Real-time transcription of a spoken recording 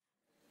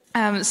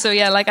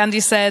Like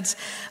Andy said,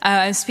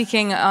 I'm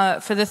speaking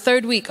for the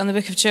third week on the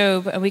book of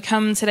Job, and we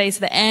come today to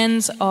the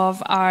end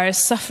of our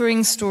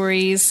Suffering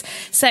Stories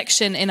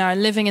section in our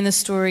Living in the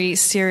Story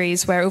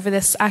series, where over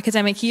this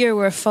academic year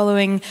we're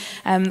following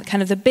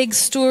kind of the big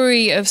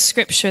story of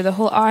Scripture, the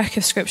whole arc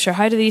of Scripture.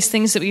 How do these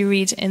things that we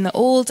read in the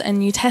Old and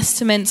New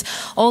Testament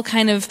all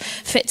kind of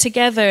fit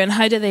together, and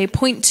how do they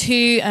point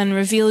to and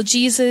reveal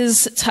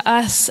Jesus to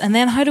us? And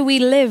then how do we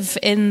live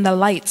in the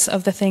light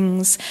of the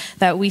things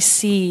that we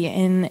see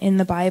in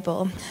the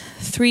Bible?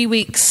 3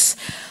 weeks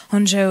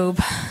on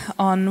Job,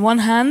 on one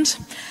hand,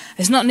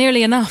 is not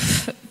nearly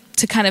enough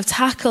to kind of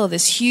tackle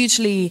this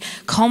hugely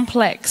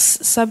complex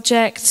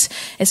subject.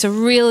 It's a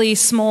really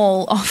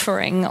small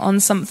offering on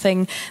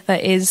something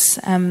that is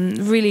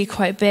really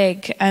quite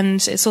big,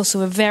 and it's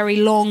also a very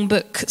long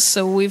book,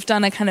 so we've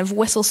done a kind of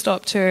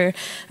whistle-stop tour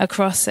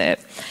across it.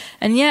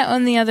 And yet,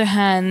 on the other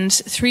hand,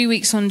 3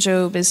 weeks on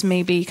Job is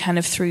maybe kind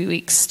of 3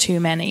 weeks too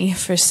many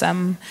for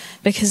some,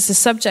 because the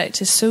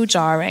subject is so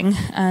jarring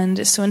and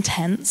it's so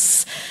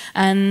intense,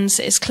 and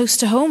it's close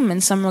to home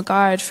in some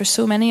regard for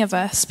so many of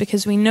us,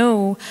 because we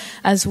know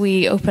as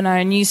we open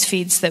our news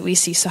feeds that we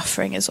see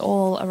suffering is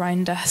all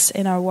around us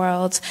in our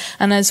world,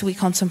 and as we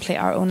contemplate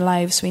our own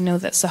lives, we know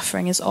that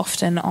suffering is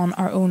often on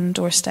our own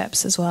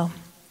doorsteps as well.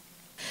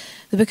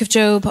 The book of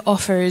Job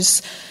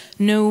offers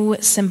no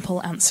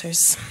simple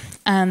answers.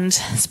 And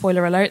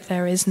spoiler alert,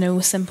 there is no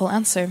simple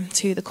answer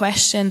to the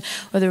question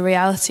or the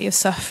reality of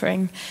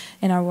suffering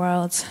in our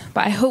world.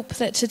 But I hope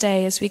that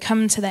today, as we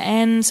come to the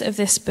end of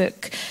this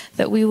book,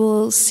 that we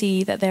will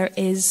see that there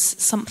is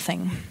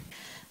something.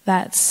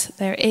 That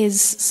there is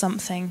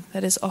something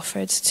that is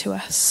offered to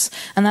us.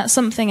 And that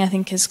something, I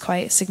think, is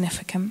quite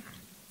significant.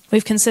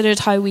 We've considered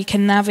how we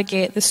can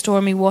navigate the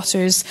stormy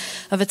waters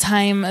of a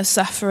time of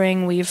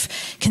suffering. We've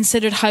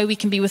considered how we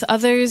can be with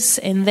others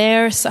in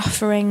their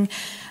suffering.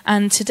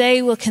 And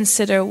today we'll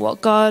consider what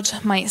God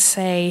might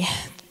say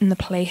in the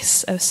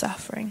place of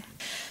suffering.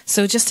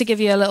 So just to give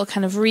you a little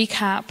kind of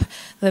recap,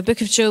 the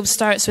book of Job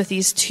starts with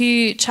these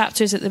 2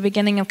 chapters at the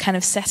beginning of kind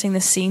of setting the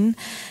scene.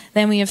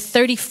 Then we have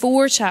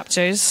 34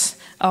 chapters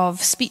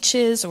of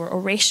speeches or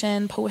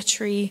oration,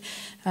 poetry,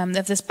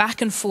 of this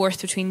back and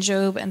forth between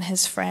Job and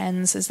his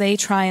friends as they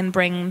try and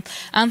bring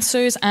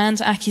answers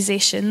and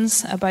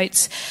accusations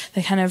about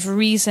the kind of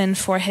reason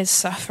for his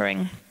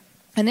suffering.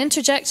 And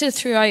interjected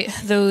throughout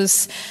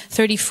those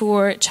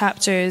 34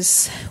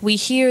 chapters, we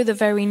hear the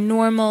very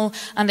normal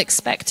and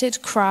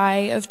expected cry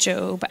of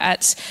Job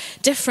at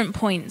different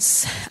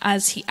points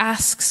as he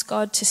asks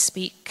God to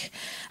speak,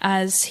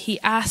 as he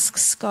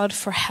asks God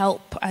for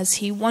help, as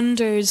he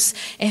wonders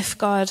if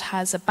God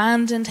has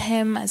abandoned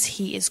him, as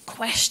he is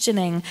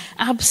questioning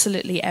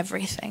absolutely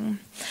everything,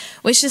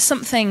 which is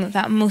something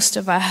that most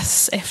of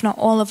us, if not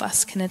all of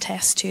us, can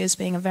attest to as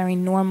being a very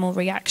normal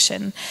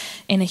reaction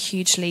in a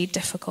hugely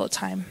difficult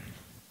time.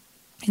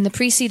 In the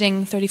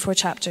preceding 34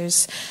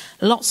 chapters,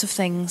 lots of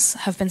things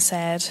have been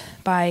said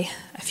by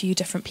a few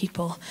different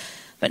people,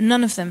 but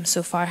none of them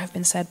so far have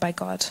been said by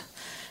God.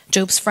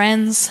 Job's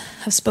friends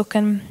have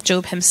spoken,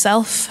 Job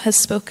himself has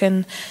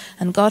spoken,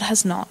 and God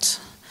has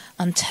not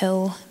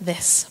until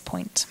this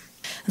point.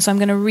 And so I'm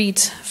going to read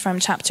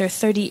from chapter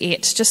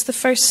 38, just the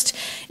first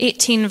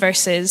 18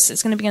 verses.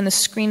 It's going to be on the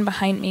screen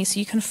behind me, so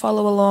you can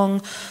follow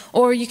along,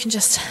 or you can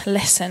just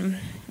listen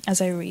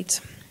as I read.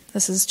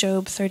 This is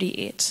Job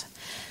 38.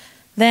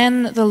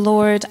 Then the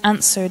Lord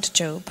answered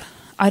Job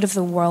out of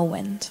the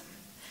whirlwind.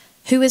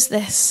 Who is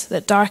this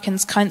that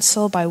darkens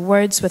counsel by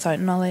words without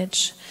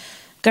knowledge?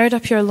 Gird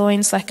up your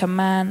loins like a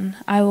man.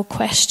 I will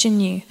question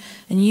you,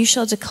 and you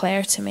shall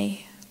declare to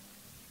me.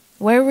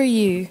 Where were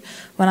you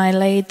when I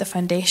laid the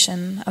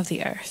foundation of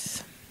the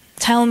earth?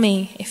 Tell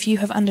me if you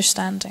have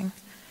understanding.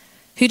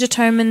 Who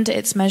determined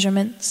its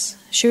measurements?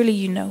 Surely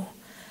you know.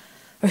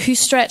 Or who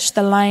stretched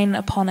the line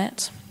upon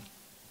it?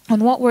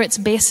 On what were its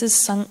bases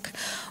sunk?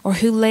 Or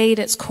who laid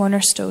its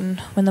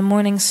cornerstone when the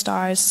morning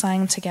stars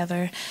sang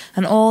together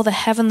and all the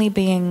heavenly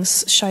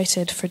beings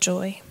shouted for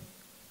joy?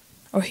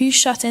 Or who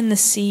shut in the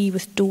sea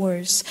with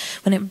doors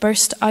when it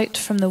burst out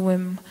from the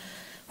womb?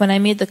 When I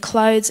made the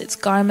clouds its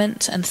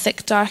garment and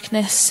thick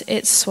darkness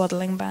its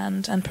swaddling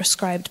band, and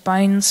prescribed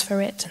bounds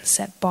for it, and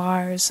set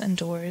bars and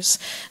doors,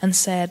 and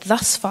said,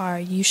 thus far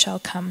you shall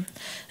come,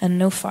 and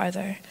no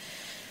farther,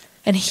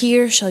 and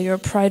here shall your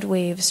proud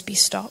waves be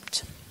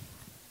stopped.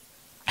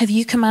 Have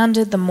you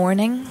commanded the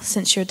morning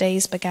since your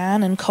days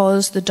began, and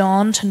caused the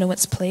dawn to know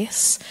its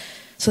place,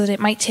 so that it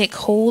might take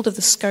hold of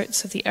the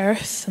skirts of the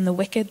earth, and the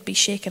wicked be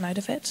shaken out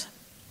of it?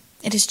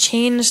 It is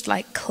changed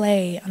like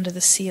clay under the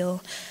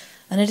seal,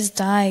 and it is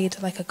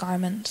dyed like a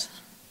garment.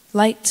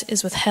 Light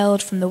is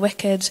withheld from the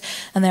wicked,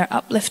 and their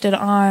uplifted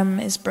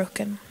arm is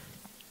broken.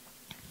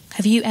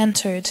 Have you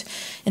entered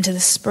into the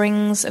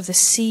springs of the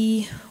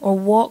sea, or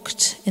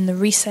walked in the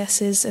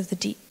recesses of the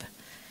deep?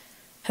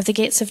 Have the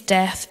gates of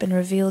death been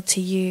revealed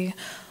to you,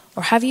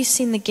 or have you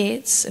seen the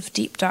gates of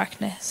deep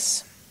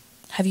darkness?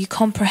 Have you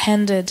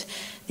comprehended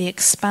the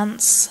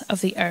expanse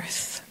of the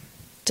earth?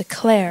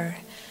 Declare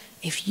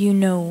if you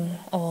know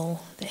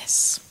all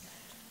this.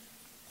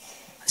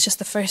 It's just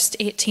the first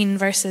 18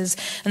 verses.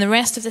 And the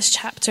rest of this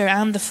chapter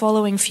and the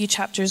following few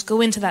chapters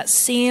go into that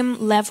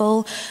same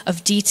level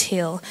of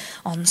detail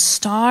on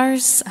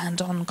stars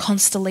and on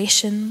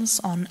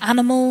constellations, on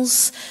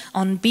animals,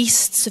 on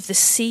beasts of the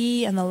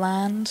sea and the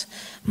land.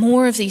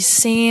 More of these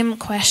same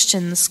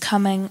questions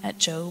coming at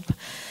Job.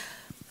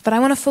 But I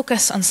want to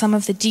focus on some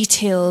of the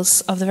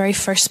details of the very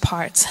first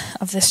part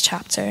of this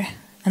chapter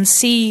and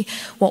see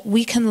what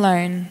we can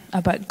learn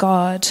about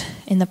God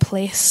in the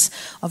place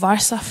of our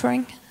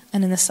suffering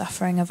and in the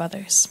suffering of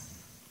others.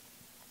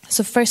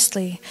 So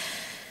firstly,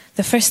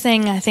 the first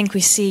thing I think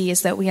we see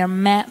is that we are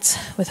met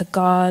with a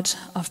God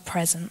of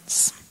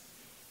presence.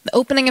 The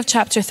opening of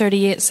chapter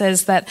 38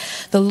 says that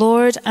the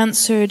Lord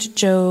answered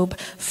Job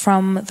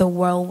from the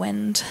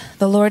whirlwind.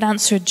 The Lord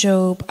answered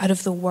Job out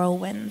of the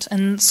whirlwind.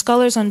 And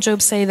scholars on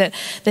Job say that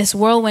this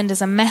whirlwind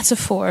is a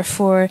metaphor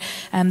for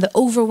the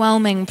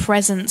overwhelming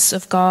presence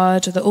of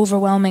God, or the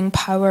overwhelming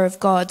power of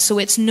God. So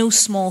it's no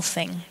small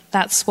thing.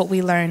 That's what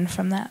we learn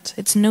from that.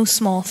 It's no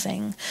small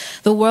thing.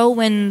 The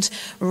whirlwind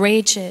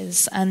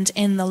rages, and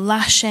in the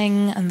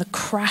lashing and the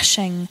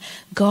crashing,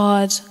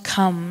 God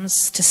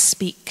comes to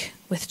speak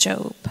with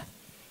Job.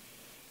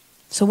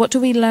 So what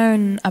do we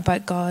learn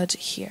about God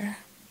here?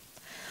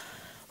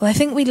 Well, I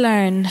think we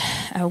learn,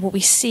 what we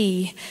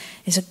see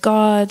is a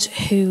God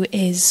who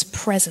is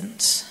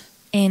present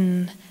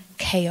in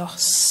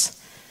chaos,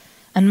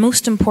 and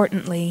most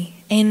importantly,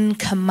 in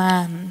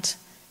command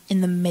in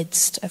the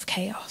midst of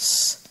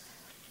chaos.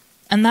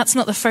 And that's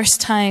not the first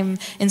time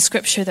in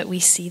Scripture that we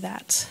see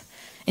that.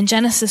 In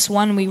Genesis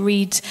 1, we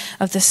read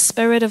of the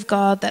Spirit of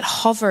God that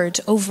hovered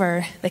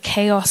over the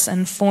chaos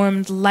and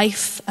formed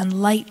life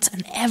and light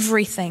and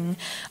everything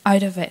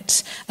out of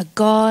it. A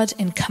God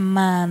in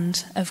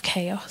command of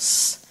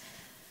chaos.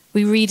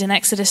 We read in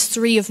Exodus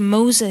 3 of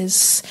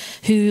Moses,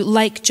 who,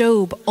 like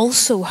Job,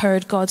 also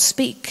heard God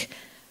speak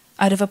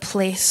out of a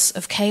place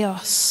of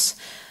chaos.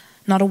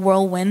 Not a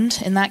whirlwind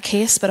in that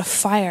case, but a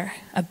fire,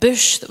 a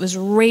bush that was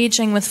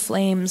raging with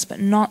flames but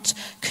not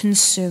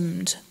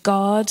consumed.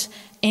 God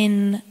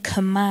in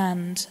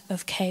command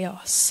of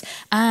chaos,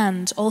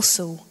 and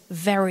also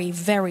very,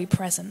 very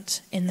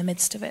present in the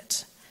midst of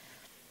it.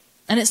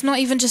 And it's not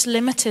even just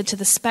limited to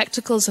the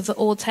spectacles of the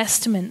Old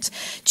Testament.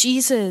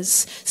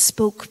 Jesus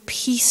spoke,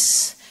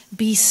 "Peace,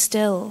 be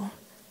still,"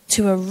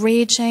 to a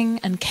raging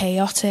and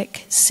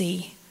chaotic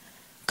sea.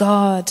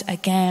 God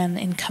again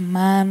in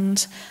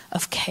command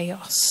of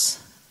chaos.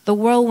 The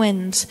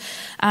whirlwind,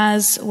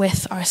 as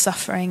with our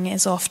suffering,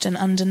 is often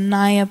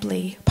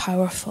undeniably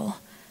powerful.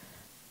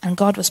 And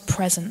God was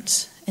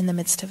present in the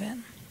midst of it.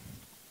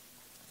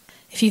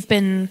 If you've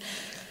been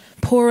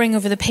poring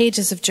over the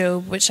pages of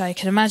Job, which I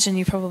can imagine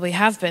you probably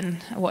have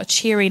been, what a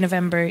cheery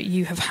November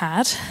you have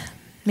had.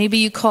 Maybe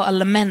you caught a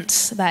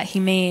lament that he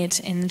made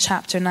in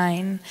chapter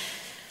 9,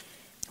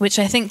 which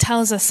I think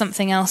tells us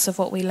something else of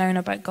what we learn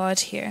about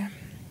God here.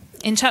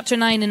 In chapter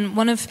 9, in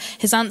one of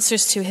his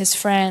answers to his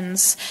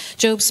friends,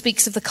 Job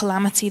speaks of the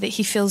calamity that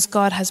he feels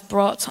God has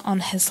brought on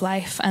his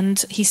life.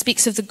 And he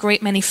speaks of the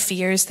great many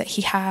fears that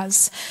he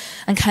has,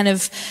 and kind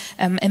of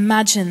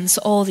imagines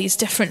all these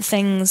different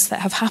things that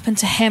have happened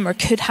to him or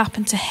could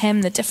happen to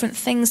him, the different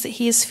things that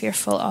he is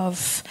fearful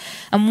of.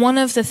 And one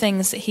of the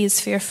things that he is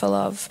fearful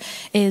of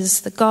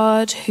is the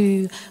God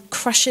who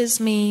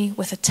crushes me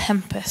with a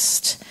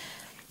tempest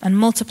and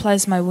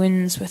multiplies my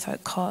wounds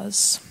without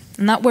cause.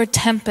 And that word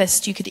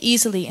tempest you could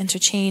easily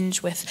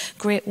interchange with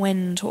great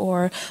wind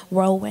or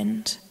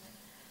whirlwind.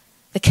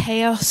 The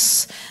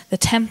chaos, the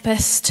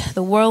tempest,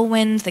 the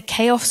whirlwind, the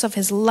chaos of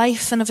his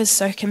life and of his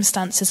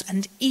circumstances,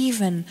 and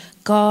even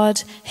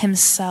God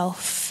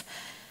himself,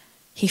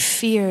 he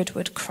feared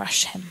would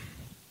crush him.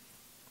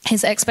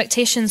 His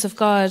expectations of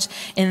God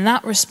in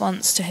that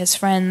response to his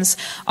friends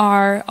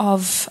are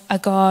of a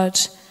God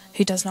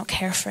who does not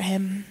care for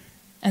him,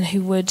 and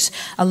who would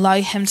allow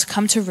him to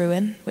come to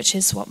ruin, which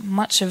is what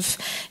much of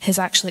his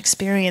actual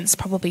experience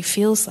probably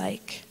feels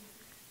like.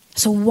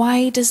 So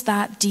why does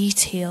that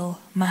detail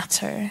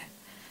matter?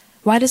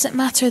 Why does it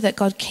matter that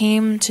God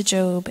came to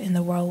Job in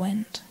the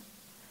whirlwind?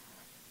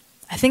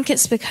 I think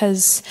it's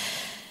because,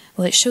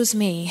 well, it shows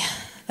me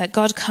that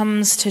God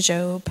comes to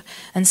Job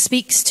and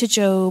speaks to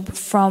Job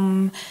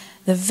from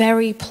the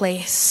very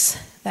place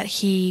that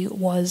he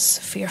was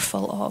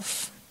fearful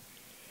of.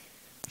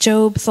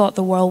 Job thought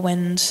the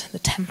whirlwind, the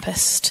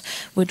tempest,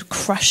 would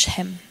crush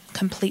him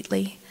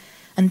completely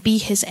and be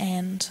his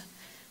end.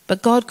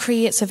 But God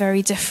creates a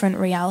very different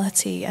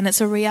reality, and it's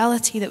a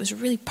reality that was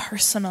really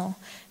personal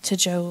to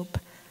Job.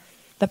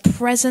 The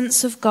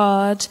presence of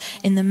God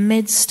in the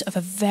midst of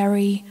a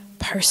very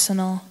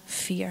personal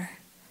fear.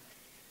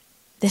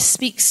 This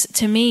speaks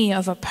to me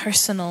of a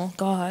personal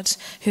God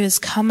who is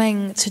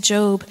coming to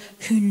Job,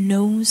 who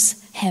knows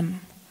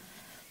him.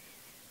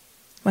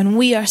 When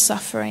we are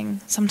suffering,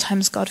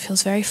 sometimes God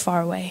feels very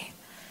far away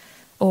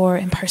or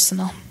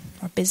impersonal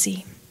or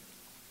busy.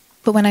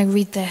 But when I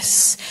read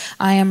this,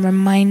 I am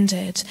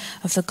reminded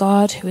of the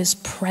God who is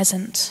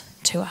present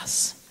to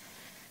us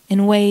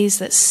in ways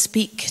that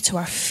speak to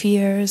our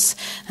fears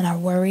and our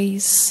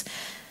worries,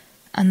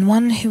 and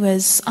one who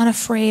is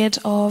unafraid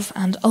of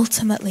and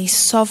ultimately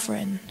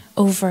sovereign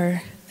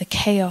over the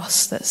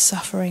chaos that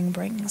suffering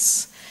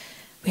brings.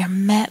 We are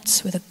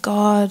met with a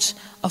God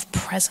of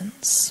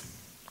presence.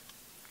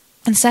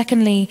 And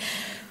secondly,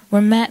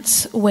 we're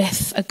met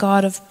with a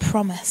God of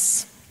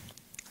promise.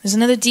 There's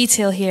another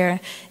detail here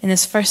in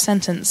this first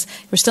sentence.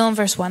 We're still in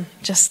verse 1,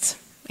 just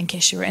in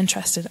case you were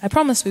interested. I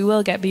promise we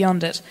will get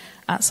beyond it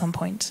at some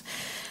point.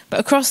 But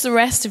across the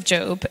rest of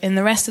Job, in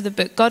the rest of the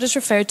book, God is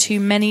referred to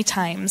many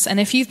times. And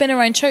if you've been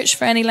around church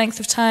for any length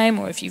of time,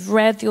 or if you've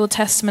read the Old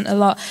Testament a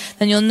lot,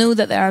 then you'll know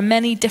that there are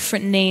many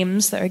different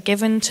names that are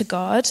given to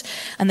God.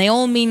 And they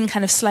all mean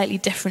kind of slightly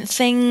different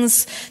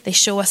things. They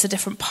show us a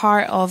different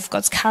part of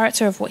God's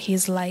character, of what he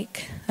is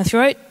like. And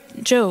throughout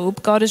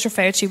Job, God is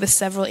referred to with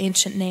several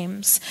ancient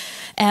names.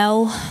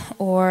 El,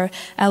 or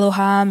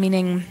Eloha,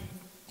 meaning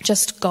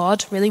just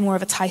God, really more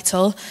of a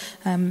title,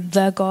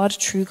 the God,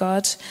 true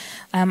God.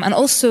 And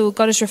also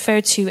God is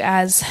referred to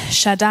as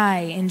Shaddai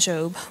in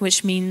Job,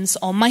 which means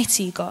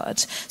Almighty God.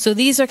 So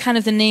these are kind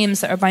of the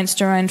names that are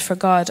bounced around for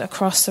God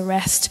across the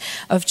rest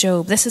of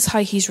Job. This is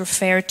how he's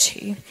referred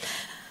to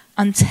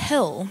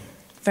until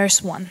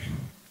verse 1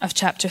 of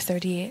chapter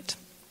 38,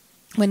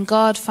 when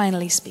God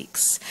finally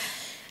speaks.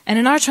 And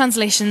in our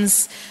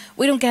translations,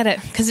 we don't get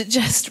it because it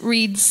just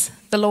reads,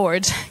 the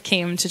Lord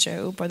came to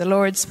Job, or the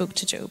Lord spoke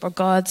to Job, or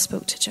God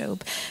spoke to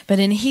Job. But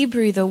in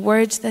Hebrew, the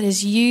word that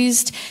is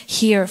used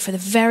here for the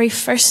very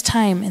first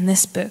time in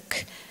this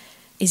book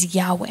is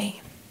Yahweh.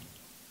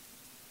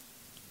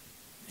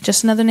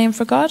 Just another name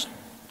for God?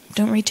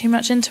 Don't read too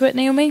much into it,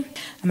 Naomi.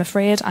 I'm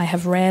afraid I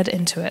have read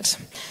into it.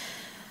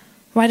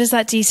 Why does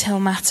that detail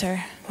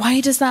matter?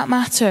 Why does that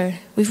matter?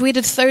 We've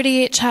waited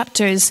 38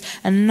 chapters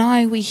and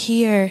now we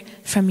hear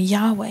from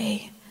Yahweh.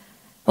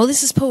 Well,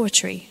 this is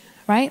poetry,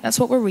 right? That's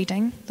what we're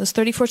reading. Those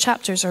 34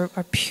 chapters are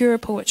pure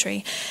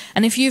poetry.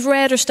 And if you've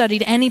read or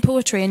studied any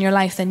poetry in your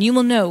life, then you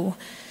will know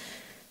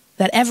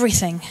that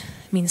everything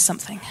means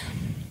something.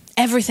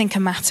 Everything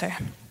can matter.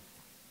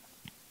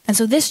 And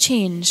so this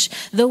change,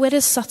 though it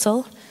is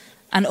subtle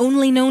and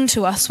only known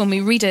to us when we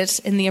read it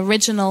in the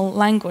original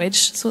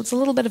language, so it's a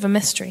little bit of a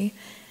mystery,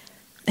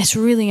 it's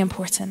really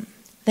important.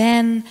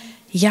 Then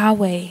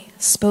Yahweh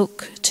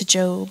spoke to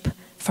Job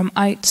from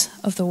out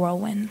of the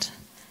whirlwind.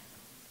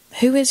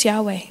 Who is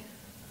Yahweh?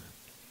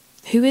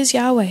 Who is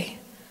Yahweh?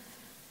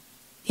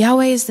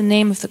 Yahweh is the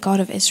name of the God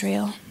of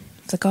Israel,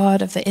 the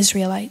God of the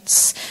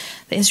Israelites,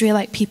 the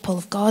Israelite people,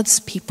 of God's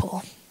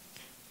people,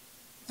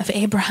 of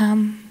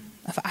Abraham,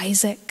 of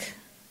Isaac,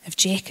 of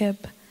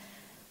Jacob.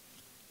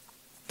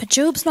 But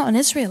Job's not an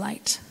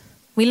Israelite.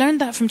 We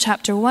learned that from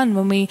chapter 1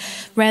 when we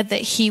read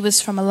that he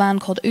was from a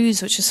land called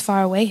Uz, which is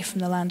far away from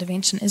the land of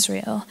ancient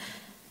Israel.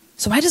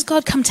 So why does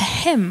God come to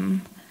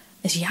him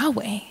as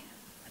Yahweh?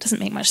 It doesn't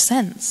make much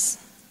sense.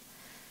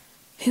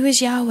 Who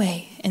is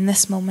Yahweh in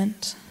this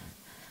moment?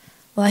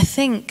 Well, I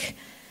think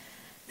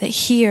that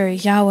here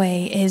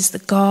Yahweh is the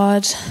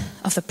God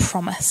of the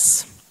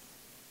promise.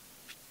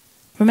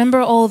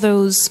 Remember all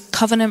those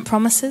covenant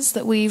promises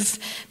that we've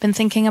been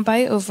thinking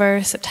about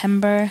over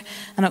September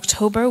and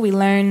October? We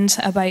learned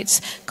about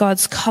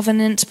God's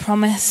covenant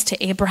promise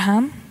to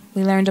Abraham.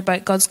 We learned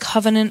about God's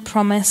covenant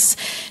promise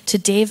to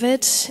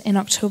David in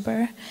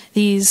October.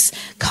 These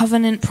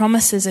covenant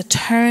promises,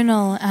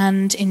 eternal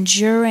and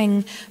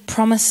enduring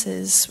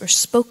promises, were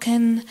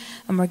spoken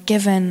and were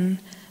given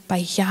by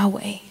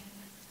Yahweh,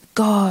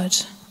 God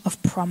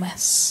of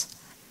promise.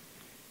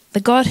 The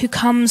God who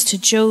comes to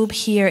Job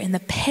here in the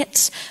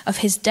pit of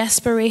his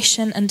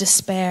desperation and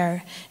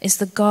despair is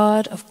the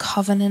God of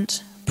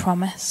covenant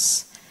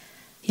promise,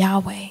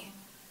 Yahweh.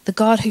 The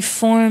God who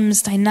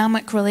forms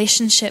dynamic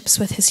relationships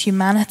with his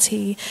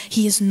humanity.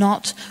 He is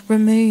not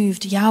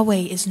removed. Yahweh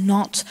is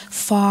not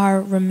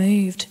far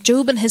removed.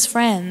 Job and his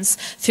friends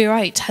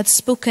throughout had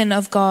spoken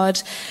of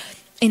God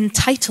in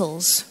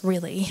titles,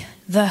 really,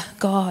 the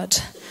God.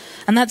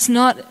 And that's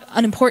not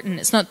unimportant.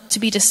 It's not to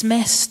be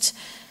dismissed.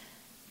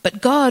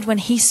 But God, when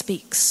he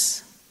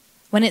speaks,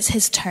 when it's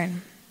his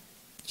turn,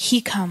 he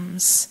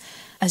comes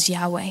as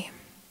Yahweh,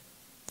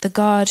 the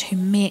God who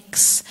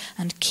makes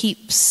and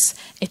keeps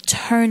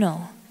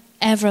eternal,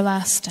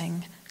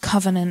 everlasting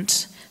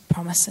covenant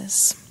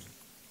promises.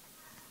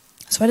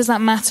 So why does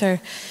that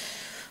matter?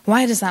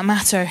 Why does that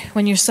matter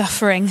when you're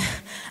suffering?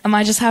 Am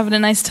I just having a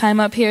nice time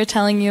up here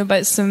telling you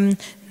about some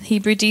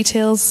Hebrew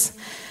details?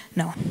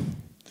 No.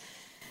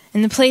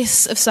 In the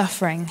place of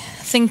suffering,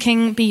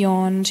 thinking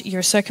beyond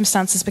your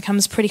circumstances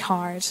becomes pretty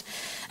hard.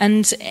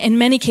 And in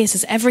many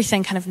cases,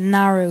 everything kind of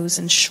narrows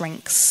and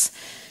shrinks.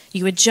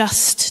 You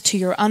adjust to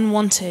your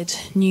unwanted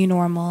new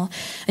normal,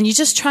 and you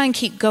just try and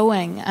keep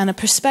going, and a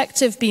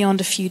perspective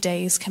beyond a few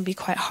days can be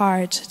quite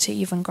hard to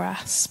even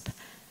grasp.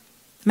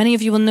 Many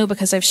of you will know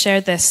because I've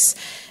shared this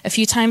a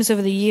few times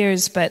over the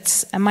years,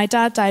 but my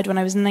dad died when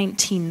I was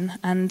 19,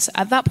 and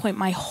at that point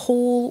my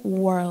whole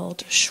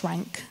world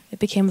shrank. It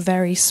became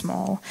very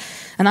small.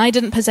 And I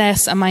didn't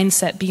possess a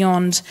mindset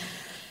beyond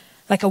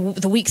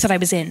the week that I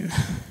was in,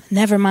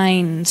 never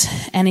mind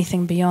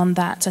anything beyond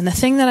that. And the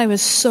thing that I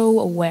was so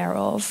aware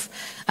of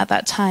at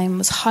that time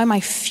was how my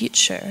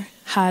future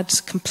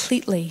had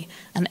completely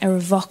and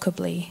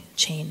irrevocably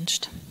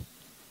changed.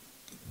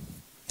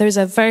 There's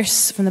a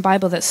verse from the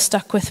Bible that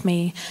stuck with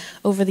me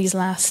over these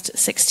last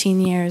 16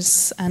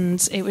 years,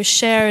 and it was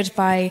shared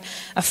by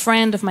a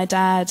friend of my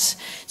dad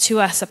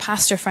to us, a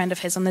pastor friend of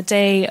his. On the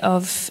day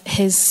of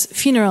his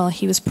funeral,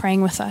 he was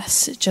praying with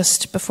us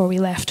just before we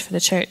left for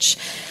the church.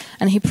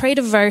 And he prayed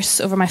a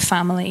verse over my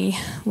family,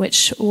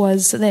 which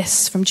was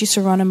this, from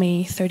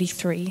Deuteronomy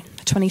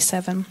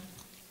 33:27.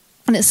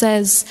 And it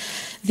says,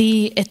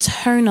 "The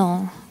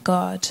eternal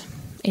God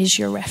is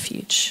your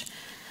refuge,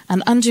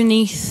 and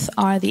underneath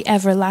are the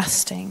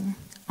everlasting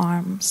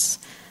arms."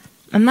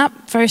 And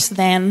that verse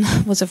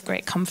then was of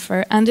great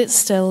comfort, and it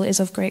still is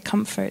of great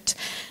comfort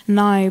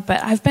now.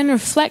 But I've been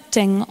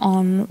reflecting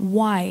on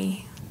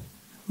why.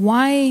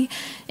 Why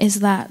is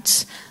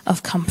that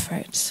of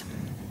comfort?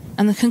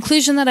 And the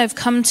conclusion that I've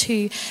come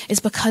to is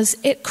because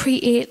it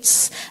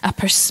creates a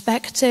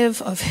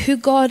perspective of who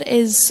God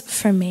is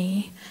for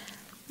me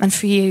and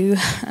for you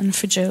and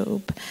for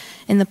Job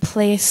in the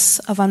place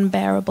of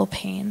unbearable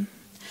pain.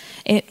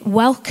 It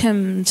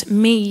welcomed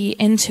me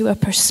into a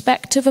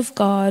perspective of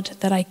God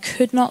that I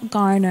could not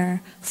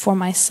garner for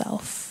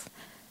myself.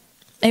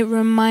 It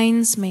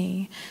reminds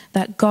me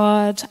that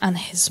God and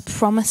his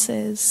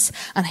promises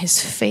and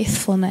his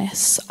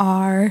faithfulness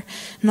are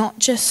not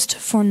just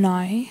for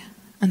now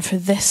and for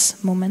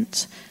this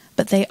moment,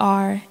 but they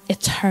are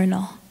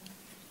eternal.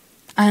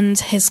 And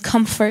his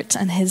comfort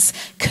and his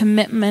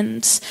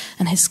commitment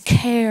and his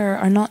care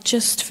are not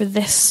just for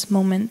this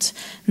moment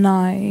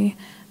now,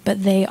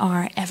 but they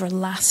are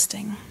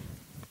everlasting.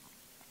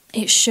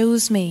 It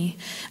shows me,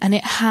 and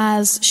it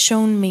has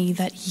shown me,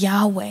 that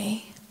Yahweh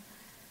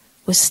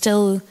was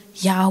still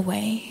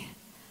Yahweh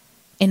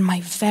in my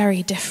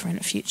very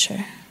different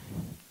future.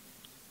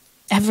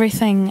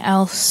 Everything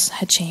else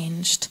had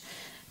changed,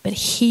 but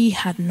he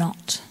had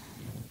not.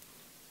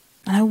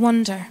 And I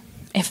wonder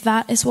if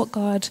that is what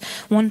God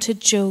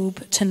wanted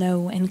Job to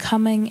know in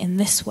coming in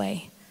this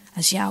way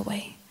as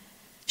Yahweh.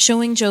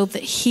 Showing Job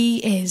that he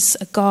is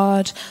a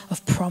God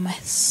of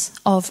promise,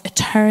 of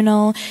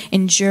eternal,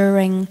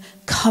 enduring,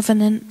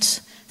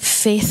 covenant,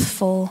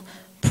 faithful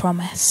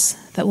promise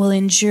that will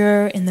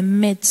endure in the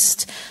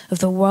midst of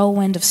the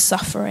whirlwind of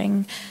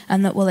suffering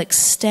and that will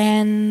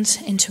extend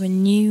into a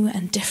new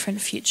and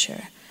different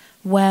future,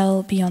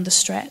 well beyond the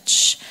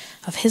stretch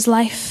of his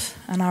life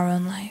and our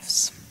own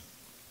lives.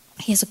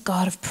 He is a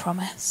God of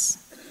promise.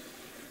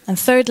 And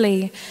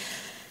thirdly,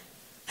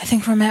 I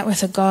think we're met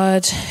with a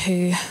God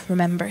who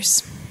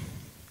remembers.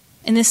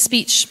 In this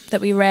speech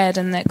that we read,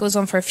 and that goes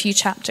on for a few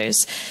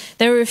chapters,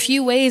 there are a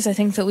few ways I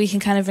think that we can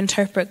kind of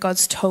interpret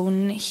God's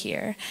tone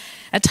here.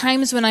 At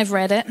times when I've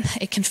read it,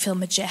 it can feel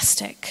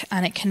majestic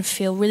and it can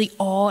feel really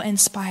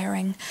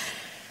awe-inspiring.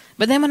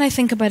 But then when I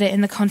think about it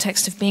in the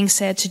context of being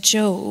said to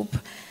Job,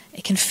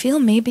 it can feel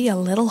maybe a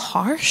little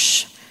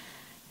harsh.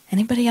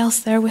 Anybody else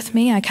there with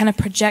me? I kind of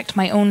project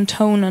my own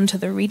tone onto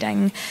the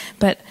reading.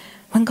 But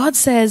when God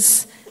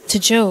says to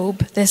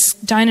Job, this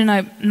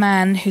down-and-out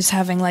man who's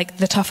having like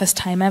the toughest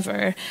time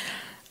ever,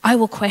 "I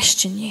will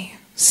question you.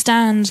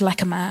 Stand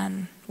like a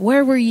man.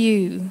 Where were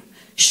you?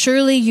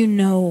 Surely you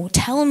know.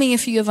 Tell me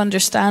if you have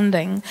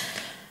understanding."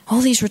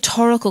 All these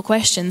rhetorical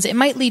questions. It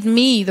might lead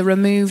me, the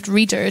removed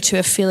reader, to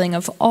a feeling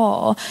of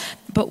awe.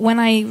 But when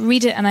I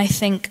read it and I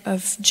think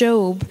of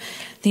Job,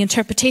 the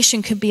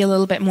interpretation could be a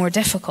little bit more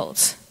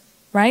difficult.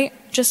 Right?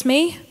 Just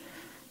me?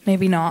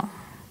 Maybe not.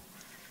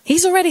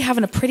 He's already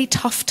having a pretty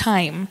tough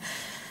time.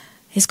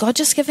 Is God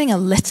just giving a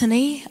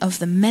litany of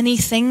the many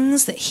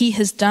things that he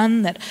has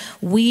done that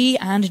we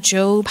and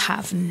Job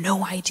have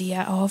no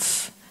idea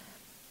of?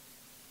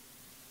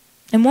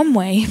 In one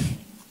way,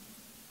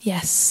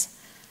 yes.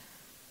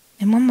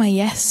 In one way,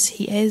 yes,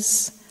 he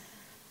is.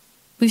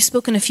 We've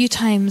spoken a few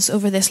times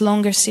over this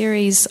longer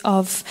series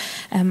of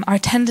our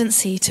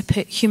tendency to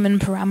put human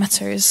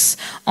parameters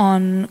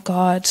on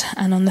God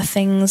and on the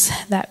things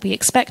that we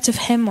expect of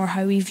him or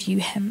how we view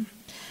him.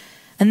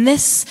 And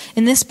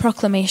in this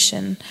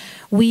proclamation,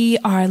 we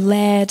are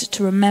led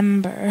to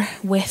remember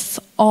with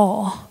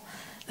awe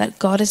that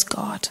God is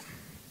God.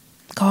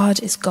 God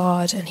is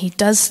God, and he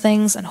does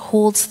things and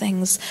holds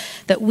things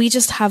that we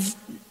just have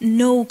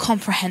no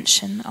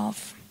comprehension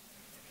of.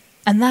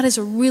 And that is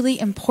a really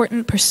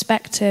important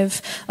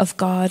perspective of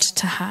God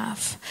to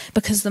have.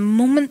 Because the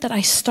moment that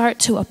I start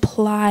to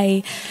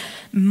apply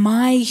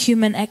my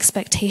human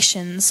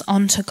expectations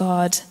onto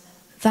God,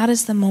 that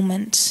is the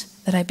moment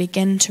that I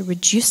begin to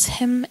reduce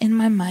him in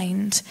my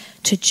mind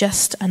to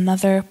just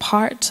another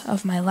part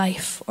of my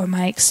life or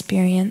my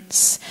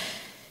experience.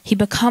 He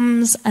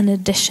becomes an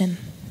addition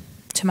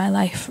to my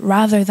life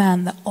rather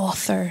than the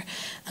author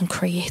and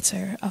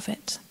creator of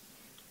it.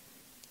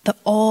 The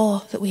awe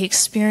that we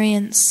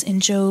experience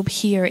in Job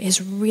here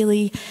is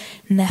really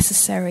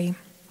necessary.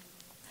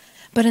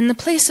 But in the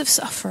place of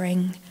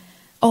suffering,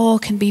 awe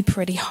can be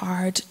pretty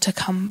hard to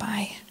come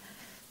by.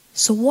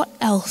 So what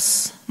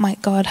else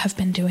might God have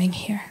been doing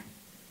here?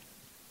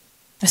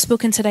 I've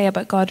spoken today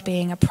about God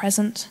being a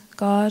present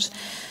God,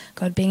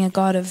 God being a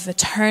God of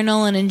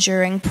eternal and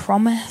enduring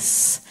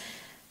promise.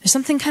 There's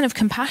something kind of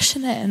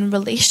compassionate and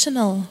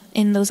relational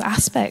in those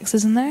aspects,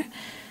 isn't there?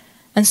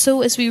 And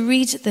so as we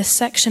read this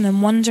section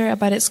and wonder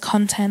about its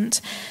content,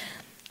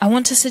 I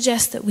want to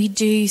suggest that we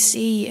do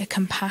see a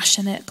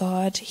compassionate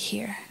God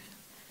here.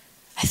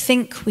 I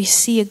think we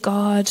see a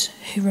God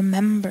who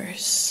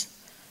remembers.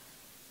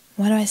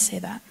 Why do I say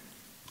that?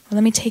 Well,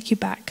 let me take you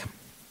back.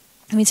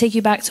 Let me take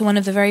you back to one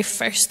of the very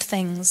first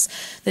things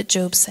that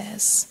Job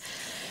says.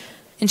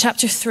 In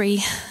chapter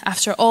 3,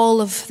 after all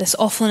of this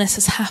awfulness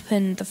has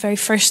happened, the very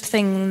first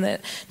thing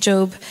that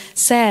Job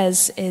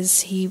says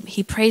is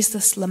he prays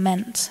this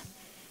lament.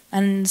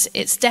 And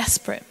it's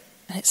desperate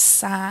and it's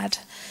sad.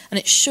 And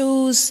it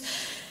shows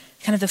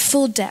kind of the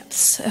full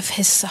depths of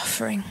his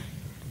suffering.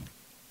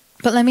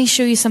 But let me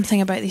show you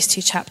something about these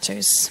two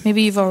chapters.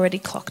 Maybe you've already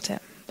clocked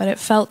it, but it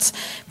felt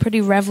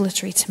pretty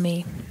revelatory to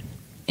me.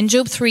 In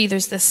Job 3,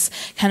 there's this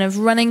kind of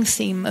running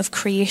theme of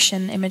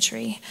creation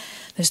imagery.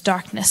 There's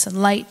darkness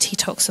and light. He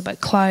talks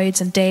about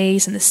clouds and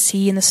days and the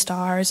sea and the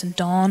stars and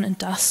dawn and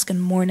dusk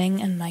and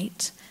morning and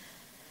night.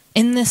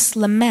 In this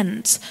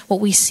lament, what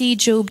we see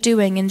Job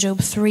doing in Job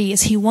 3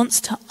 is he wants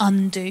to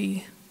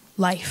undo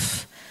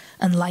life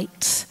and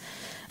light,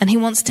 and he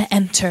wants to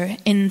enter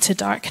into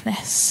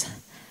darkness.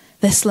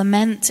 This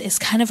lament is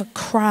kind of a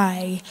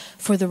cry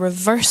for the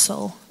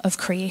reversal of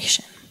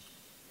creation.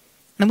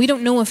 And we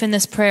don't know if in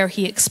this prayer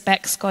he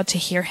expects God to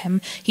hear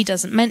him. He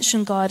doesn't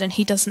mention God and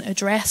he doesn't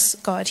address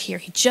God here.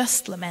 He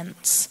just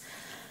laments.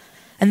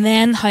 And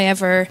then,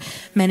 however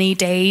many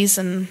days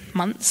and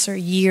months or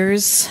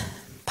years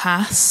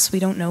pass, we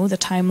don't know. The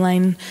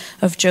timeline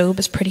of Job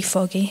is pretty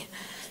foggy.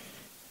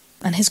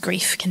 And his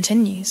grief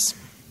continues.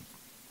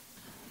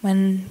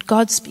 When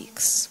God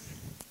speaks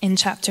in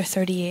chapter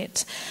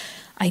 38,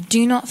 I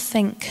do not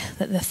think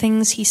that the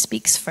things he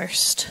speaks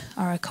first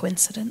are a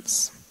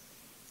coincidence.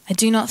 I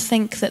do not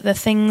think that the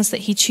things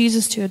that he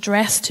chooses to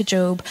address to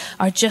Job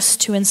are just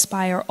to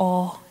inspire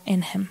awe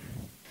in him.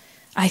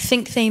 I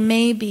think they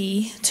may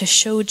be to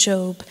show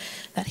Job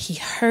that he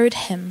heard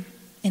him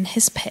in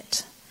his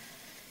pit.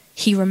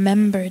 He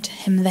remembered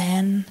him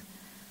then,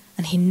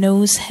 and he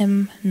knows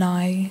him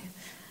now,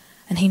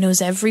 and he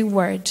knows every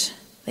word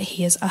that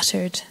he has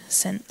uttered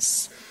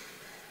since.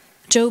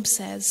 Job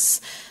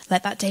says,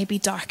 let that day be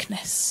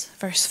darkness,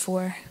 verse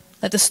 4.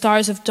 Let the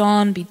stars of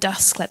dawn be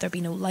dusk, let there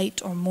be no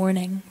light or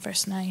morning,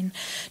 verse 9.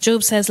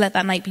 Job says, let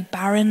that night be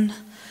barren,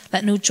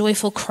 let no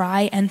joyful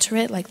cry enter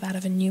it like that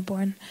of a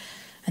newborn.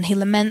 And he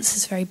laments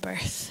his very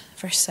birth,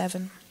 verse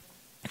 7.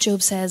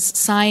 Job says,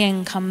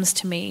 sighing comes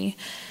to me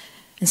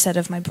instead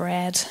of my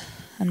bread,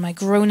 and my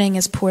groaning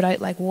is poured out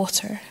like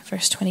water,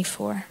 verse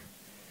 24.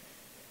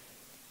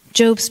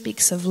 Job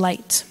speaks of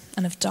light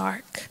and of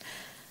dark,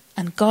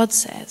 and God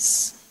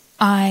says,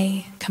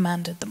 I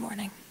commanded the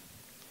morning.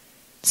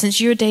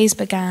 Since your days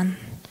began,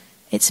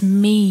 it's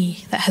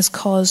me that has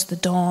caused the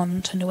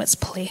dawn to know its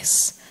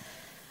place.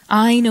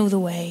 I know the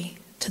way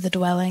to the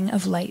dwelling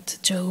of light,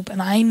 Job,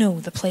 and I know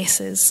the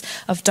places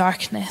of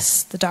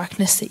darkness, the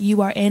darkness that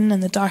you are in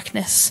and the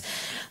darkness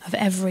of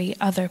every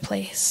other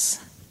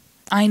place.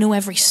 I know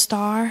every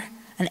star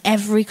and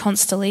every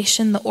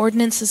constellation. The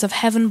ordinances of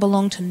heaven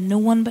belong to no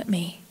one but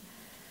me.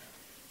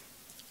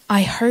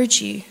 I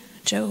heard you,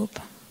 Job.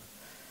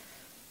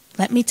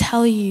 Let me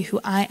tell you who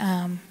I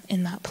am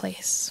in that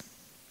place.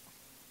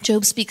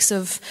 Job speaks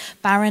of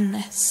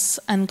barrenness,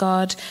 and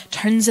God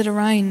turns it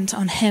around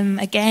on him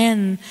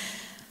again,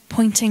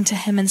 pointing to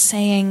him and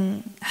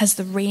saying, has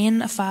the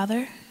rain a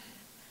father?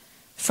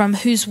 From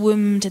whose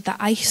womb did the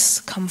ice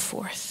come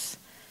forth?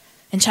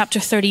 In chapter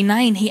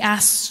 39, he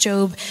asks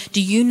Job,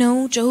 do you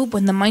know, Job,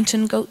 when the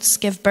mountain goats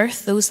give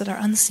birth, those that are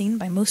unseen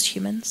by most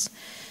humans?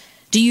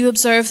 Do you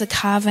observe the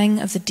calving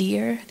of the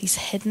deer, these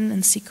hidden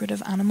and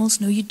secretive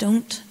animals? No, you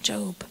don't,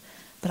 Job,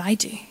 but I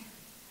do.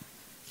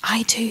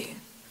 I do.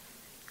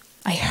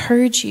 I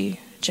heard you,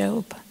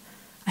 Job.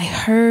 I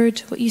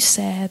heard what you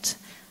said.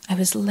 I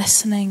was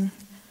listening.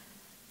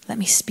 Let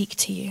me speak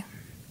to you.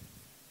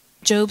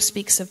 Job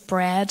speaks of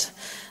bread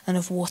and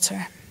of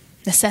water,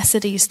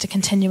 necessities to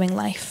continuing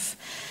life.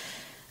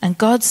 And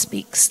God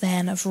speaks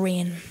then of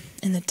rain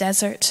in the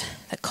desert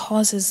that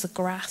causes the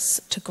grass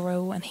to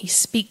grow, and he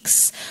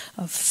speaks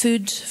of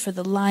food for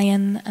the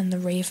lion and the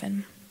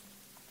raven.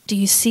 Do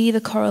you see the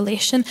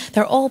correlation?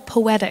 They're all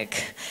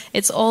poetic.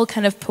 It's all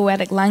kind of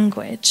poetic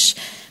language.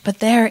 But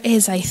there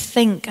is, I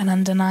think, an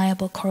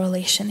undeniable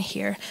correlation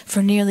here.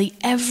 For nearly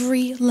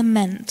every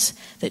lament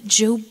that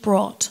Job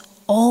brought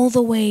all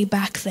the way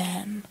back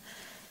then,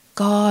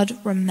 God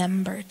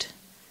remembered,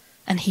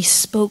 and he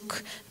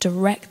spoke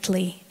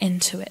directly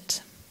into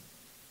it.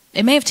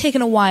 It may have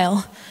taken a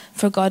while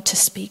for God to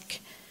speak,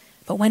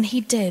 but when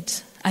he did,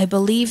 I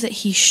believe that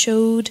he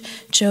showed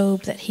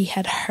Job that he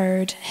had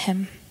heard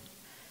him.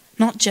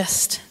 Not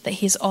just that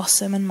he is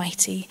awesome and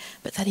mighty,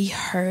 but that he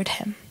heard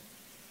him.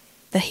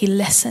 that he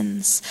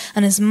listens.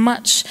 And as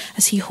much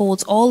as he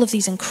holds all of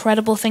these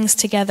incredible things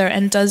together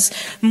and does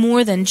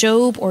more than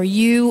Job or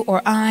you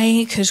or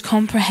I could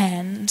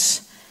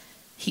comprehend,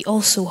 he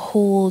also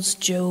holds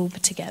Job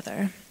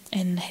together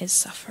in his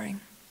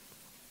suffering.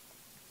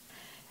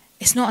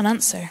 It's not an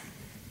answer.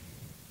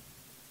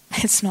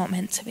 It's not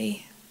meant to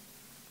be.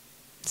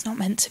 It's not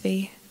meant to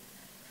be.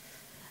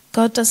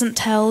 God doesn't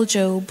tell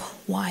Job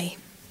why,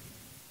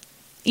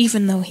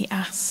 even though he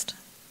asked.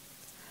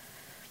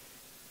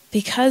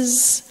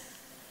 Because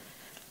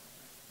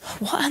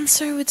what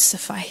answer would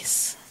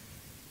suffice?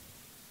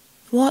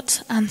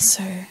 What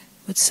answer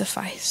would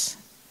suffice?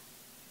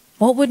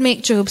 What would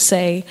make Job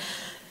say,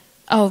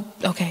 oh,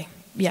 okay,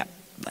 yeah,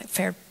 like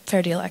fair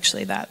deal,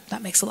 actually,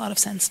 that makes a lot of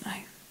sense now?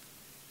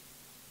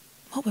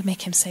 What would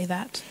make him say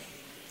that?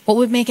 What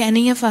would make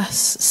any of us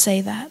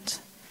say that?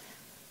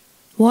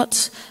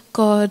 What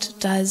God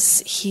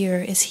does here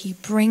is he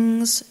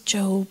brings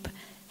Job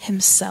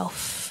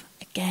himself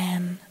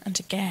again and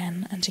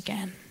again and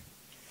again.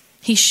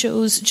 He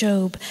shows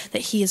Job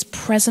that he is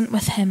present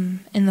with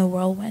him in the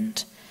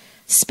whirlwind,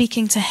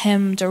 speaking to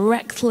him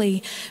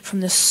directly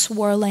from the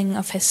swirling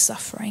of his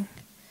suffering.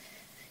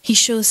 He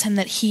shows him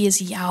that he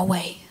is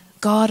Yahweh,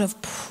 God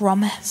of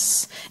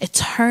promise,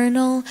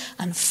 eternal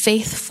and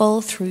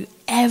faithful through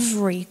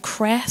every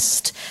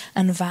crest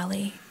and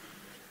valley.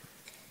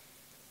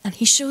 And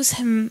he shows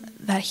him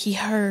that he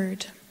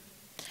heard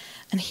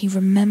and he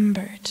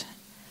remembered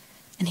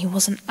and he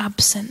wasn't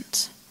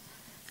absent,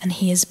 and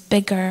he is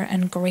bigger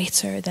and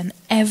greater than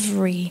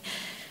every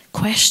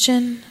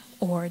question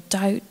or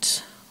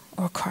doubt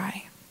or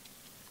cry.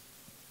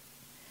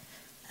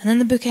 And then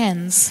the book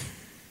ends.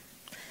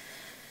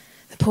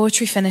 The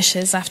poetry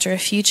finishes after a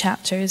few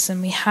chapters,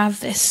 and we have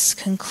this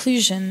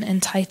conclusion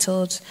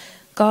entitled,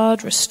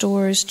 God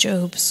Restores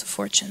Job's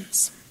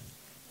Fortunes,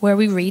 where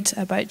we read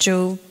about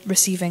Job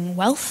receiving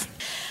wealth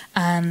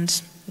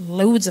and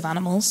loads of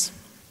animals,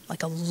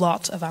 like a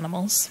lot of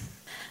animals,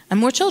 and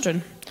more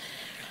children.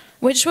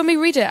 Which when we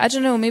read it, I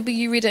don't know, maybe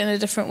you read it in a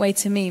different way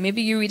to me.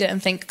 Maybe you read it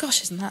and think,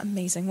 gosh, isn't that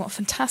amazing? What a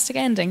fantastic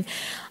ending.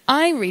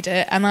 I read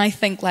it and I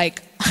think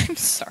like, I'm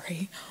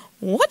sorry,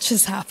 what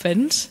just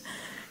happened?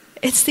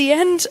 It's the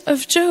end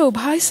of Job.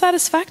 How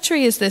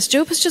satisfactory is this?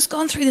 Job has just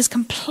gone through this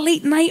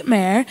complete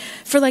nightmare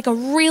for like a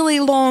really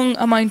long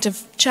amount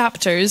of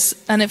chapters.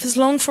 And if it's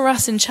long for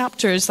us in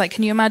chapters, like,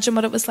 can you imagine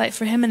what it was like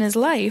for him in his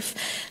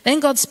life? Then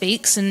God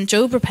speaks and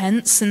Job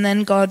repents and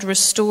then God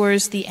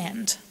restores the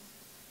end.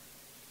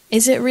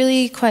 Is it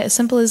really quite as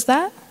simple as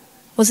that?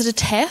 Was it a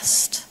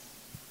test?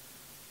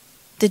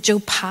 Did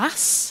Job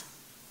pass?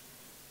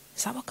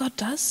 Is that what God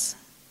does?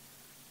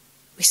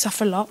 We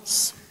suffer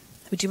lots.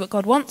 We do what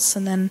God wants,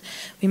 and then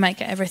we might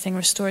get everything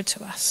restored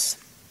to us.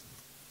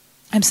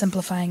 I'm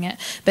simplifying it.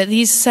 But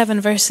these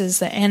 7 verses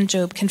that end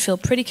Job can feel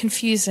pretty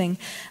confusing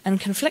and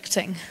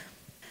conflicting.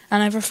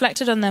 And I've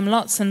reflected on them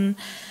lots, and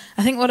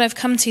I think what I've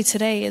come to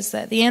today is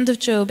that the end of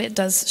Job, it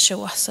does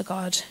show us a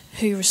God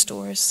who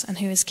restores and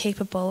who is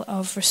capable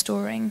of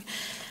restoring.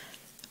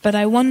 But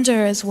I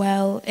wonder as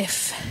well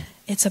if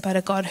it's about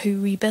a God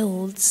who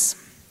rebuilds.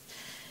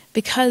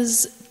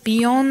 Because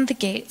beyond the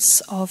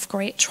gates of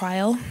great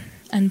trial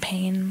and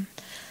pain,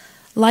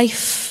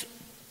 life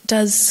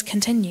does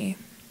continue,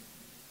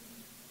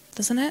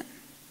 doesn't it?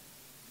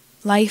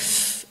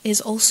 Life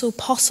is also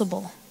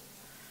possible.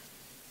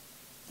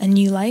 A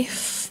new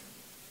life,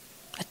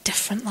 a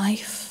different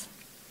life.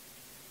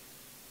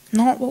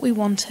 Not what we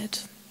wanted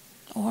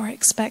or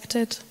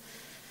expected,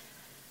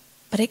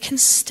 but it can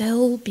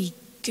still be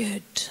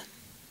good.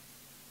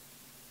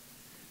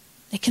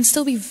 It can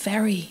still be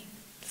very,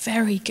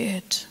 very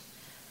good.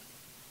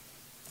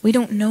 We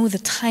don't know the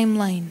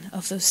timeline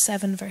of those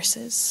 7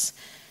 verses,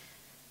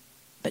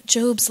 but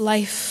Job's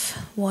life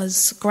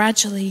was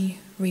gradually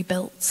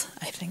rebuilt,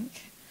 I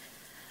think,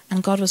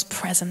 and God was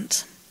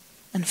present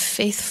and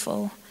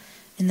faithful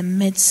in the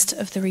midst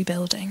of the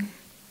rebuilding,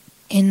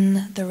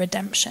 in the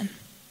redemption.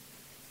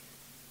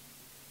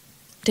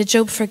 Did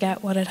Job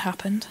forget what had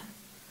happened?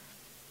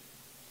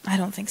 I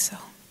don't think so.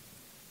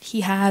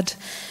 He had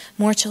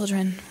more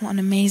children. What an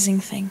amazing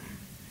thing.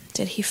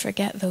 Did he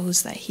forget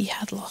those that he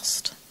had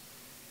lost?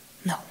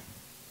 No,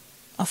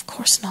 of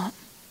course not.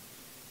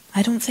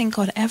 I don't think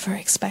God ever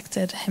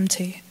expected him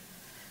to.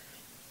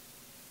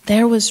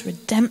 There was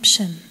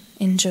redemption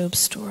in Job's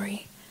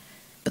story,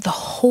 but the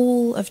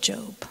whole of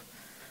Job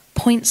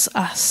points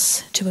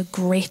us to a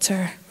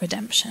greater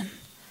redemption.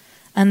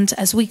 And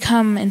as we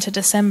come into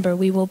December,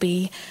 we will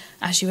be,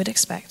 as you would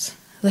expect,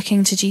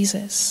 looking to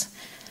Jesus.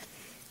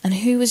 And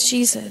who was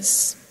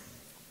Jesus?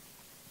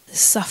 The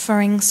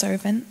suffering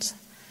servant,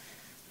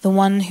 the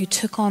one who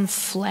took on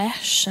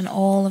flesh and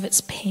all of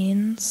its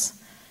pains,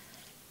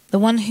 the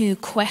one who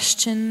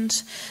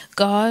questioned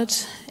God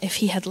if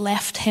he had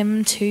left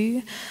him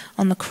too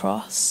on the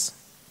cross,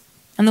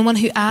 and the one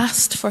who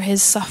asked for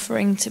his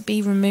suffering to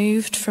be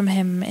removed from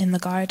him in the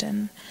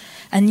garden,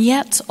 and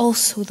yet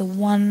also the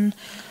one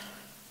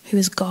who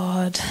is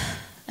God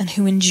and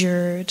who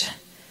endured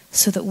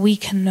so that we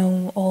can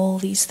know all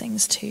these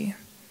things too.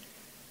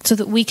 so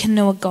that we can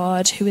know a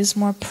God who is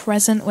more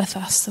present with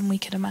us than we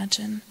could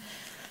imagine,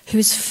 who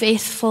is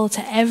faithful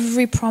to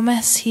every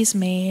promise he's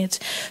made,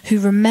 who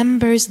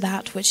remembers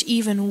that which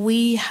even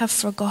we have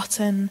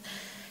forgotten,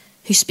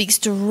 who speaks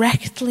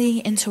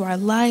directly into our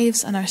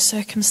lives and our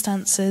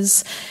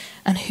circumstances,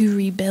 and who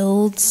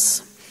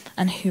rebuilds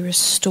and who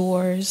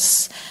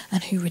restores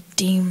and who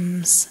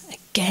redeems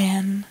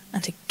again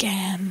and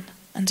again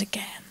and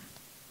again.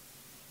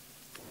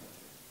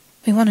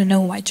 We want to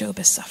know why Job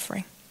is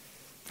suffering,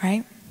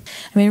 right?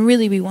 I mean,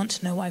 really, we want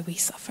to know why we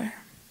suffer.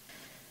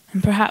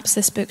 And perhaps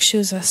this book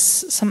shows us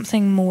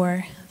something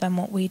more than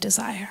what we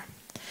desire.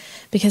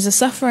 Because a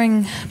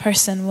suffering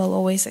person will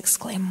always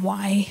exclaim,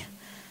 why?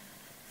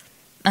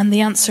 And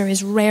the answer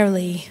is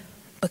rarely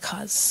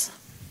because.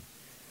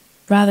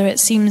 Rather, it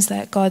seems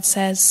that God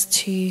says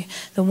to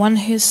the one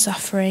who is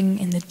suffering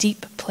in the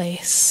deep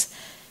place,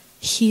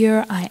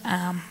 here I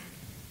am.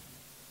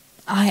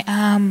 I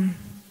am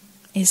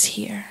is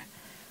here.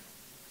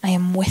 I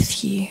am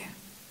with you.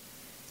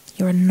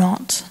 You are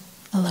not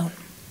alone.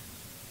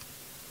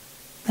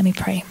 Let me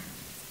pray.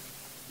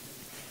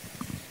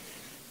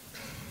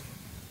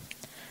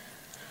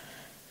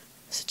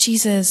 So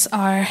Jesus,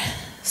 our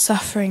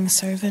suffering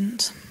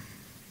servant,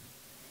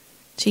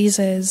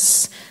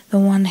 Jesus, the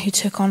one who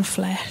took on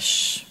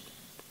flesh,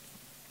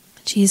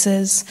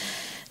 Jesus,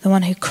 the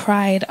one who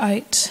cried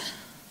out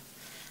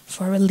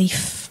for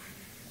relief,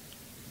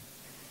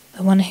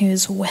 the one who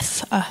is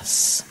with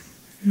us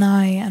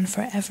now and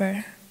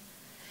forever.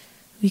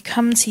 We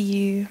come to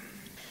you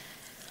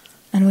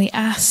and we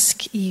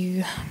ask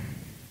you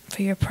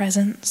for your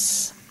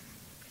presence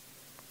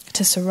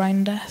to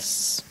surround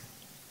us.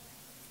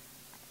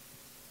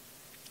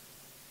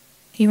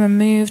 You were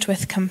moved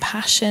with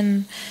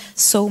compassion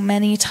so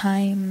many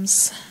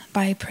times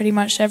by pretty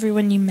much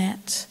everyone you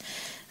met.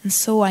 And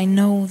so I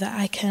know that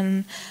I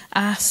can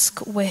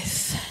ask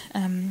with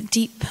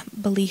deep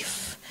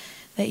belief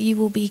that you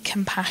will be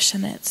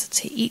compassionate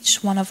to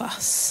each one of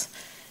us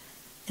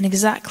in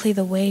exactly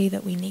the way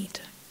that we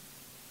need.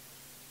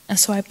 And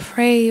so I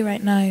pray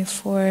right now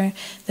for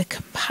the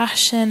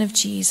compassion of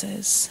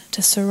Jesus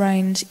to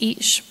surround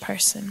each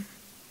person.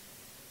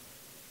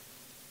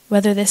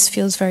 Whether this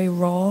feels very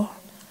raw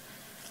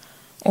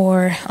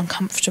or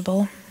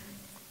uncomfortable,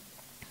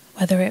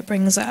 whether it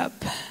brings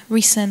up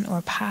recent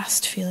or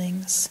past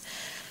feelings,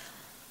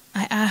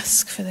 I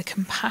ask for the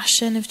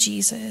compassion of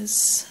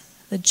Jesus,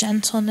 the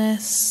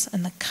gentleness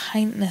and the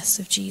kindness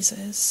of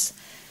Jesus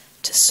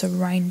to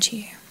surround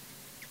you,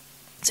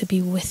 to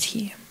be with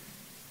you.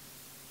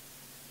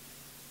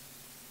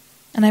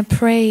 And I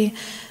pray,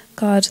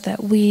 God,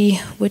 that we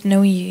would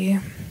know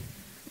you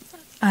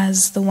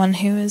as the one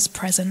who is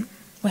present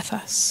with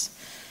us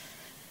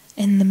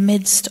in the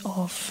midst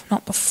of,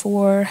 not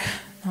before,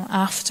 not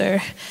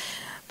after,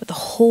 but the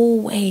whole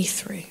way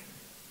through.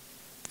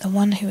 The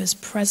one who is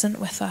present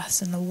with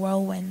us in the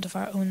whirlwind of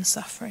our own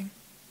suffering.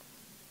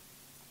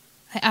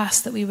 I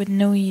ask that we would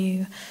know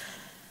you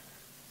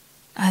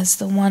as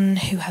the one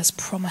who has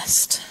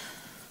promised.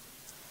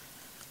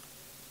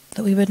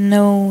 That we would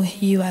know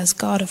you as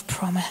God of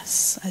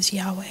promise, as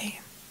Yahweh,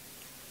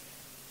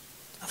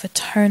 of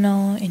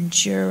eternal,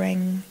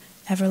 enduring,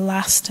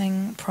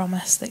 everlasting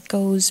promise that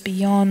goes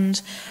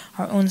beyond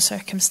our own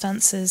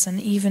circumstances and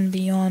even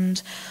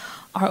beyond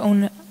our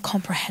own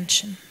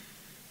comprehension.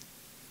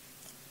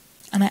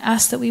 And I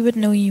ask that we would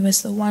know you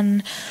as the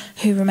one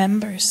who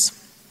remembers,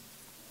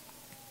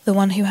 the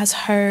one who has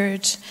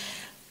heard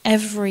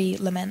every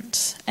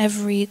lament,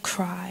 every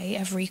cry,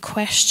 every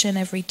question,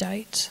 every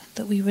doubt,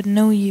 that we would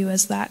know you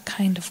as that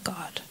kind of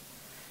God,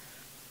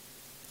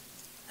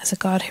 as a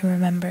God who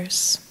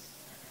remembers,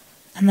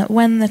 and that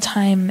when the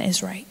time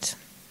is right,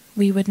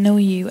 we would know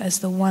you as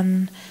the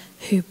one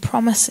who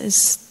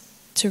promises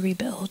to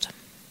rebuild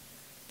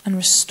and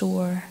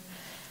restore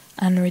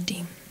and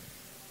redeem.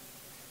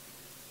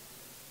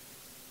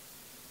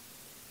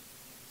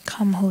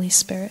 Come, Holy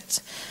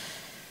Spirit.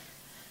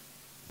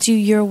 Do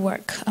your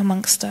work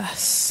amongst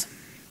us.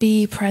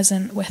 Be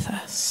present with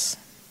us.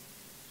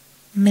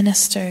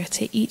 Minister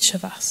to each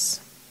of us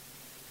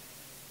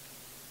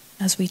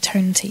as we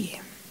turn to you.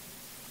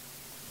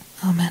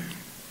 Amen.